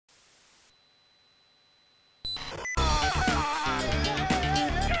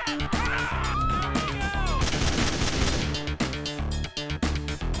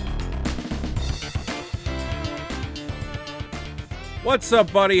What's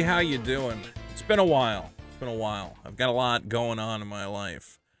up, buddy? How you doing? It's been a while. I've got a lot going on in my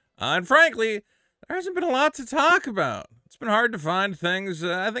life. And frankly, there hasn't been a lot to talk about. It's been hard to find things.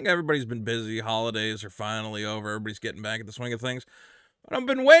 I think everybody's been busy. Holidays are finally over. Everybody's getting back at the swing of things. But I've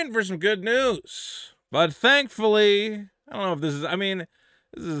been waiting for some good news. But thankfully, I don't know if this is,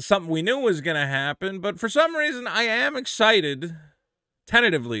 this is something we knew was going to happen. But for some reason, I am excited,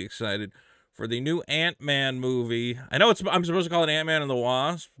 tentatively excited, for the new Ant-Man movie. I know I'm supposed to call it Ant-Man and the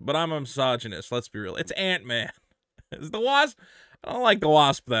Wasp, but I'm a misogynist, let's be real. It's Ant-Man. It's the Wasp. I don't like the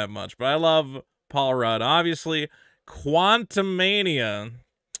Wasp that much, but I love Paul Rudd. Obviously, Quantumania.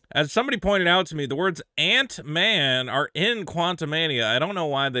 As somebody pointed out to me, the words Ant-Man are in Quantumania. I don't know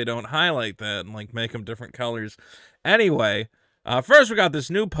why they don't highlight that and like make them different colors. Anyway, first we got this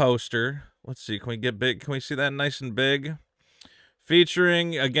new poster. Let's see, can we get big? Can we see that nice and big?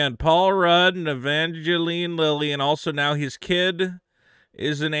 Featuring, again, Paul Rudd and Evangeline Lilly, and also now his kid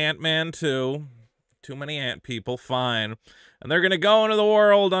is an Ant-Man too. Too many ant people, fine. And they're going to go into the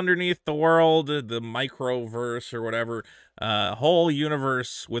world, underneath the world, the microverse or whatever, whole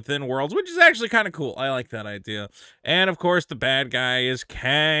universe within worlds, which is actually kind of cool. I like that idea. And, of course, the bad guy is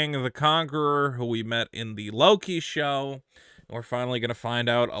Kang the Conqueror, who we met in the Loki show. And we're finally going to find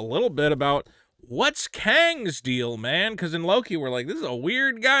out a little bit about what's Kang's deal, man? Because in Loki, we're like, this is a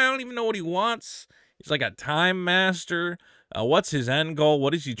weird guy. I don't even know what he wants. He's like a time master. What's his end goal?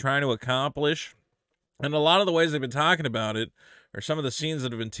 What is he trying to accomplish? And a lot of the ways they've been talking about it, or some of the scenes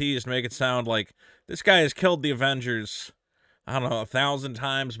that have been teased, make it sound like this guy has killed the Avengers, I don't know, 1,000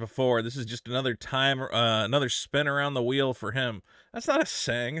 times before. This is just another time, another spin around the wheel for him. That's not a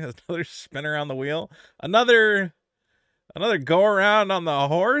saying. Another spin around the wheel. Another go around on the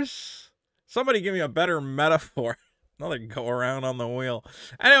horse. Somebody give me a better metaphor. Another go around on the wheel.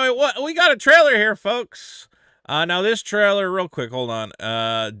 Anyway, we got a trailer here, folks. Now this trailer, real quick, hold on.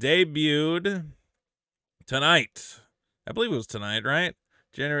 Debuted tonight. I believe it was tonight, right?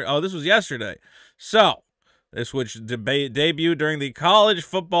 January. Oh, this was yesterday. So, this which debuted during the College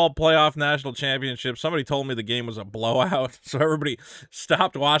Football Playoff National Championship. Somebody told me the game was a blowout, so everybody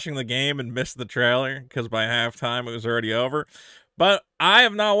stopped watching the game and missed the trailer because by halftime it was already over. But I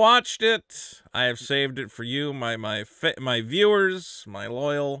have not watched it. I have saved it for you, my viewers, my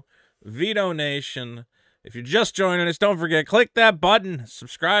loyal Veto Nation. If you're just joining us, don't forget, click that button,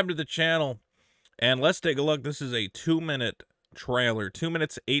 subscribe to the channel, and let's take a look. This is a 2-minute trailer, 2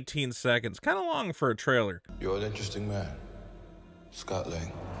 minutes, 18 seconds. Kind of long for a trailer. You're an interesting man, Scott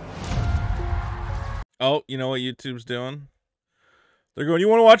Lang. Oh, you know what YouTube's doing? They're going, you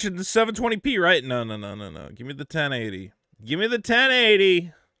want to watch it in 720p, right? No. Give me the 1080. Give me the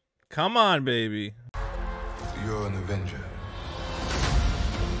 1080. Come on, baby. You're an Avenger.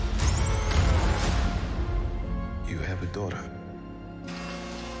 You have a daughter.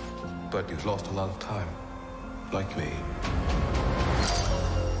 But you've lost a lot of time. Like me.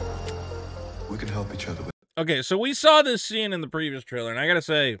 We can help each other with. Okay, so we saw this scene in the previous trailer, and I gotta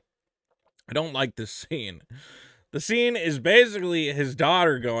say, I don't like this scene. The scene is basically his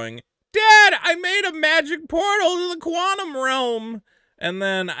daughter going, Dad, I made a magic portal to the quantum realm. And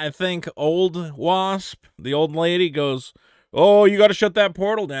then I think old Wasp, the old lady, goes, oh, you got to shut that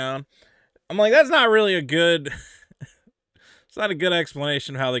portal down. I'm like, that's not really a good, it's not a good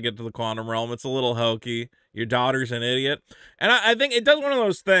explanation of how they get to the quantum realm. It's a little hokey. Your daughter's an idiot. And I think it does one of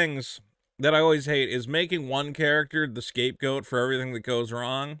those things that I always hate, is making one character the scapegoat for everything that goes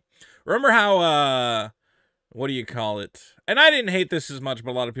wrong. Remember how, what do you call it? And I didn't hate this as much,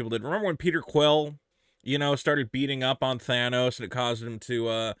 but a lot of people did. Remember when Peter Quill, you know, started beating up on Thanos and it caused him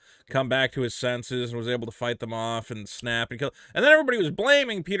to come back to his senses and was able to fight them off and snap and kill. And then everybody was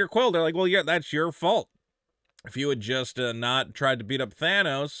blaming Peter Quill. They're like, well, yeah, that's your fault. If you had just not tried to beat up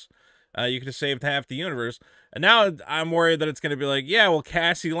Thanos, you could have saved half the universe. And now I'm worried that it's going to be like, yeah, well,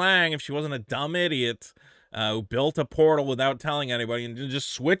 Cassie Lang, if she wasn't a dumb idiot who built a portal without telling anybody and just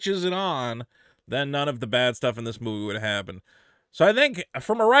switches it on, then none of the bad stuff in this movie would happen. So I think,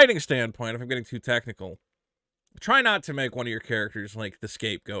 from a writing standpoint, if I'm getting too technical, try not to make one of your characters like the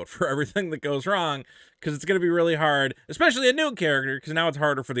scapegoat for everything that goes wrong, because it's going to be really hard, especially a new character, because now it's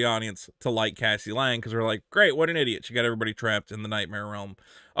harder for the audience to like Cassie Lang, because we're like, great, what an idiot. She got everybody trapped in the nightmare realm.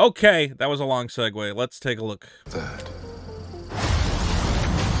 Okay, that was a long segue. Let's take a look. That.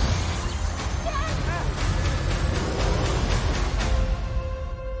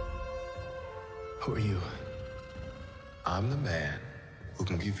 Who are you? I'm the man who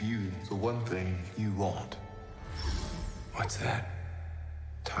can give you the one thing you want. What's that?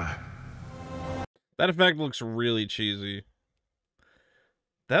 Time. That effect looks really cheesy.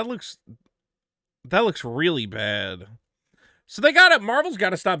 That looks really bad. So Marvel's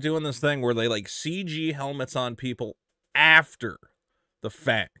got to stop doing this thing where they like CG helmets on people after the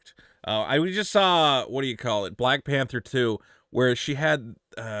fact. We just saw, what do you call it, Black Panther 2, where she had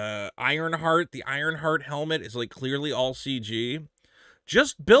Ironheart. The Ironheart helmet is like clearly all CG.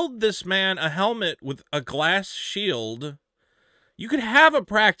 Just build this man a helmet with a glass shield. You could have a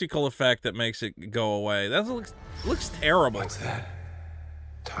practical effect that makes it go away. That looks terrible. What's that?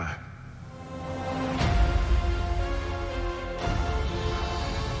 Time.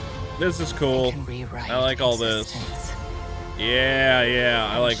 This is cool. I like all this. Yeah,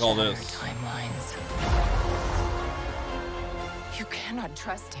 I like all this. Timelines. You cannot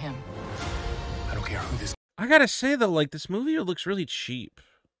trust him. I don't care who this. I gotta say though, like, this movie looks really cheap.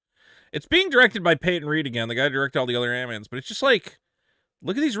 It's being directed by Peyton Reed again, the guy who directed all the other Ant-Mans, but it's just like,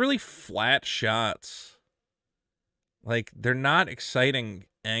 look at these really flat shots. Like, they're not exciting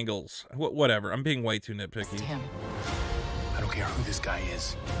angles. Whatever, I'm being way too nitpicky. Him. I don't care who this guy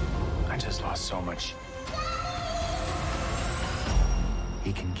is. I just lost so much.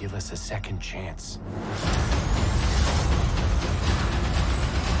 He can give us a second chance.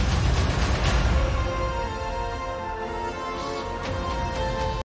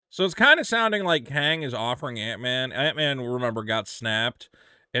 So it's kind of sounding like Kang is offering Ant-Man. Ant-Man, remember, got snapped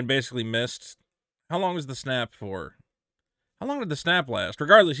and basically missed. How long was the snap for? How long did the snap last?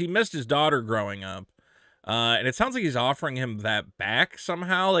 Regardless, he missed his daughter growing up. And it sounds like he's offering him that back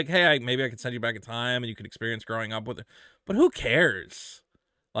somehow. Like, hey, maybe I can send you back in time and you can experience growing up with it. But who cares?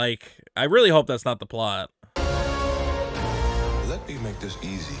 Like, I really hope that's not the plot. Let me make this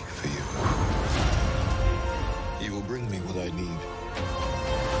easy for you. You will bring me what I need.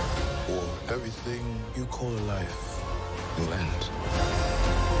 Or everything you call a life will end.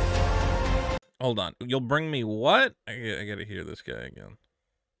 Hold on. You'll bring me what? I gotta hear this guy again.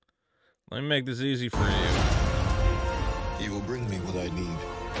 Let me make this easy for you. You will bring me what I need.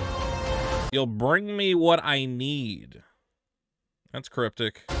 You'll bring me what I need. That's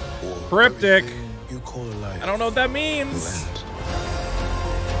cryptic. Or Cryptic. You call a life I don't know what that will means. end.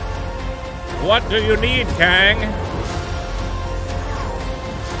 What do you need, Kang?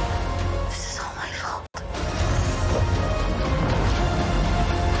 This is all my fault.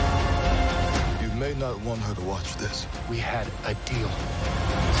 You may not want her to watch this. We had a deal.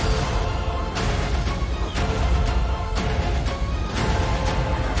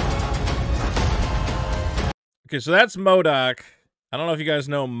 Okay, so that's MODOK. I don't know if you guys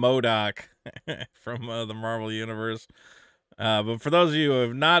know MODOK from the Marvel Universe. But for those of you who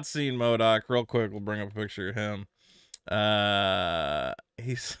have not seen MODOK, real quick, we'll bring up a picture of him.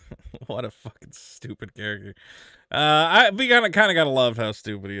 He's what a fucking stupid character. We kind of gotta love how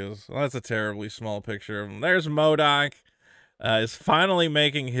stupid he is. Well, that's a terribly small picture of him. There's MODOK. Is finally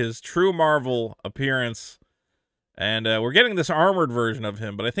making his true Marvel appearance. And we're getting this armored version of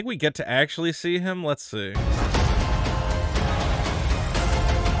him, but I think we get to actually see him. Let's see.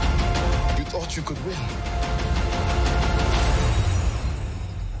 You thought you could win.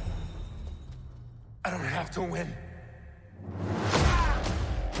 I don't have to win.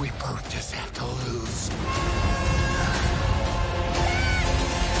 We both just have to lose.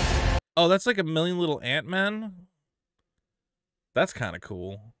 Oh, that's like a million little Ant-Men? That's kind of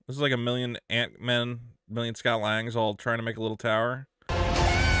cool. This is like a million Ant-Men, million Scott Langs all trying to make a little tower.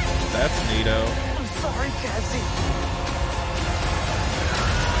 That's neato. I'm sorry, Cassie.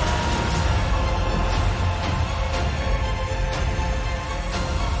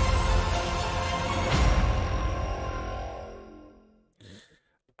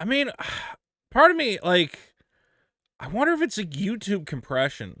 I mean, part of me, like, I wonder if it's a YouTube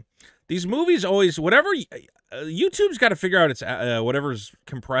compression. These movies always, whatever, YouTube's got to figure out its, whatever's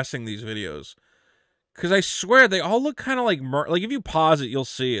compressing these videos. Because I swear, they all look kind of like if you pause it, you'll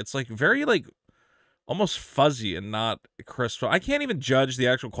see. It's, like, very, like, almost fuzzy and not crisp. I can't even judge the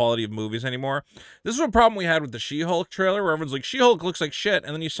actual quality of movies anymore. This is a problem we had with the She-Hulk trailer, where everyone's like, She-Hulk looks like shit,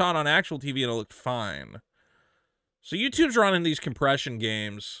 and then you saw it on actual TV and it looked fine. So YouTube's running these compression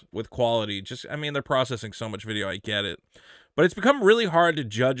games with quality. I mean, they're processing so much video, I get it. But it's become really hard to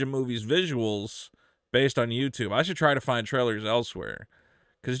judge a movie's visuals based on YouTube. I should try to find trailers elsewhere.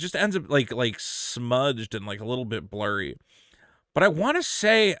 Because it just ends up like smudged and like a little bit blurry. But I want to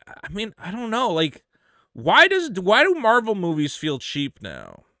say, I mean, I don't know. Like, why do Marvel movies feel cheap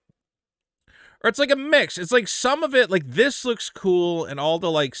now? Or it's like a mix. It's like some of it, like this looks cool and all the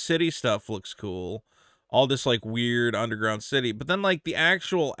like city stuff looks cool. All this like weird underground city. But then like the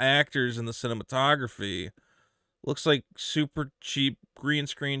actual actors and the cinematography looks like super cheap green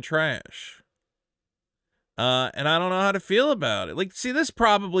screen trash. And I don't know how to feel about it. Like, see, this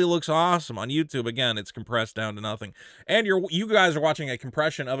probably looks awesome on YouTube. Again, it's compressed down to nothing. And you guys are watching a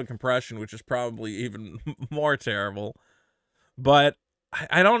compression of a compression, which is probably even more terrible. But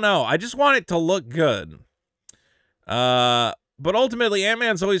I don't know. I just want it to look good. But ultimately,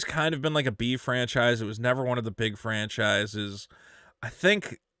 Ant-Man's always kind of been like a B franchise. It was never one of the big franchises. I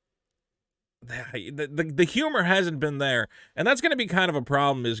think the humor hasn't been there. And that's going to be kind of a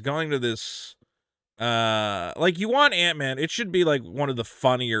problem, is going to this... like, you want Ant-Man, it should be like one of the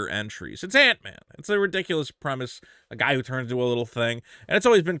funnier entries. It's Ant-Man. It's a ridiculous premise, a guy who turns into a little thing. And it's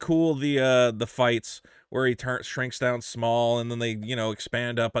always been cool, the fights where he shrinks down small, and then they, you know,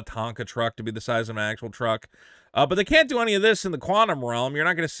 expand up a Tonka truck to be the size of an actual truck. But they can't do any of this in the quantum realm. You're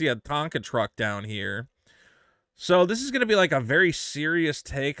not going to see a Tonka truck down here. So this is going to be like a very serious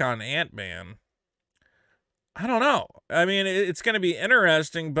take on Ant-Man. I don't know. I mean, it's going to be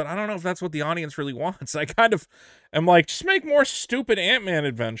interesting, but I don't know if that's what the audience really wants. I kind of am like, just make more stupid Ant-Man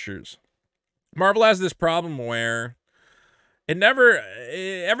adventures. Marvel has this problem where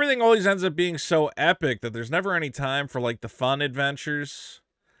everything always ends up being so epic that there's never any time for, like, the fun adventures,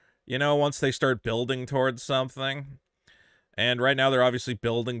 you know, once they start building towards something. And right now they're obviously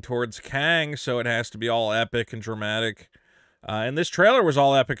building towards Kang, so it has to be all epic and dramatic. And this trailer was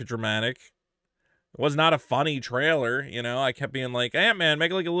all epic and dramatic. It was not a funny trailer, you know. I kept being like, Ant-Man,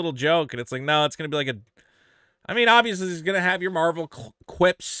 make like a little joke. And it's like, no, it's going to be like I mean, obviously, it's going to have your Marvel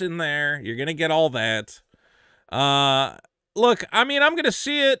quips in there. You're going to get all that. Look, I mean, I'm going to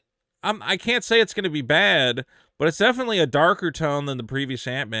see it. I can't say it's going to be bad, but it's definitely a darker tone than the previous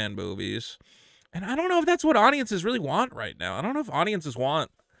Ant-Man movies. And I don't know if that's what audiences really want right now. I don't know if audiences want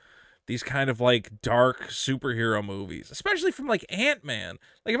these kind of, like, dark superhero movies, especially from, like, Ant-Man.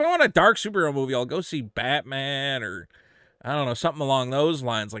 Like, if I want a dark superhero movie, I'll go see Batman or, I don't know, something along those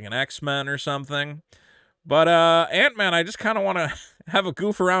lines, like an X-Men or something. But Ant-Man, I just kind of want to have a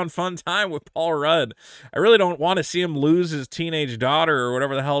goof-around fun time with Paul Rudd. I really don't want to see him lose his teenage daughter or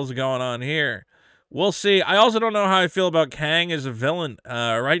whatever the hell's going on here. We'll see. I also don't know how I feel about Kang as a villain.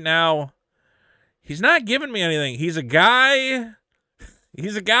 Right now, he's not giving me anything. He's a guy...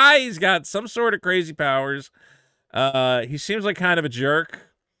 He's a guy. He's got some sort of crazy powers. He seems like kind of a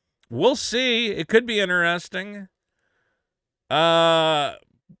jerk. We'll see. It could be interesting. But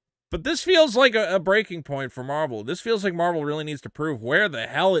this feels like a breaking point for Marvel. This feels like Marvel really needs to prove where the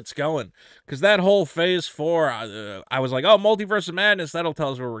hell it's going. Because that whole Phase 4, I was like, oh, Multiverse of Madness, that'll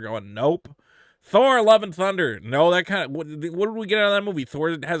tell us where we're going. Nope. Thor, Love and Thunder. No, that kind of... What did we get out of that movie?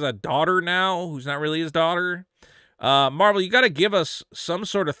 Thor has a daughter now who's not really his daughter. Marvel, you got to give us some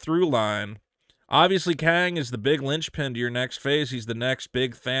sort of through line. Obviously, Kang is the big linchpin to your next phase. He's the next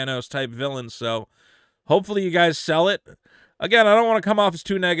big Thanos-type villain, so hopefully you guys sell it. Again, I don't want to come off as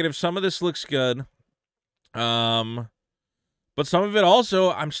too negative. Some of this looks good. But some of it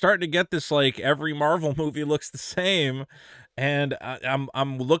also, I'm starting to get this, like, every Marvel movie looks the same, and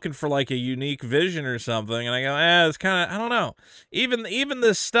I'm looking for, like, a unique vision or something, and I go, it's kind of, I don't know. Even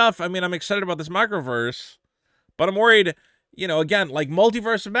this stuff, I mean, I'm excited about this microverse, but I'm worried, you know, again, like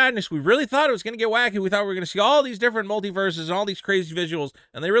Multiverse of Madness, we really thought it was going to get wacky. We thought we were going to see all these different multiverses and all these crazy visuals,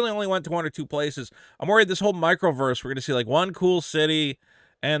 and they really only went to one or two places. I'm worried this whole microverse, we're going to see like one cool city,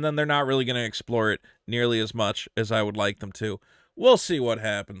 and then they're not really going to explore it nearly as much as I would like them to. We'll see what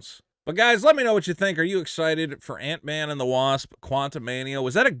happens. But guys, let me know what you think. Are you excited for Ant-Man and the Wasp, Quantumania?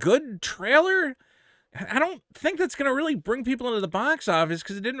 Was that a good trailer? I don't think that's going to really bring people into the box office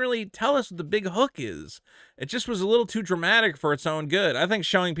because it didn't really tell us what the big hook is. It just was a little too dramatic for its own good. I think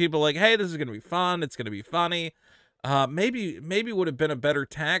showing people like, hey, this is going to be fun, it's going to be funny, maybe would have been a better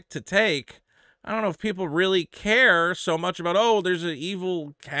tack to take. I don't know if people really care so much about, oh, there's an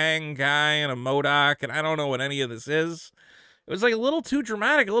evil Kang guy and a MODOK, and I don't know what any of this is. It was like a little too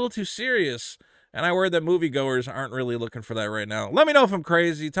dramatic, a little too serious. And I worry that moviegoers aren't really looking for that right now. Let me know if I'm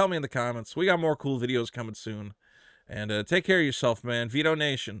crazy. Tell me in the comments. We got more cool videos coming soon. And take care of yourself, man. Veto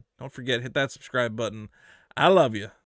Nation. Don't forget, hit that subscribe button. I love you.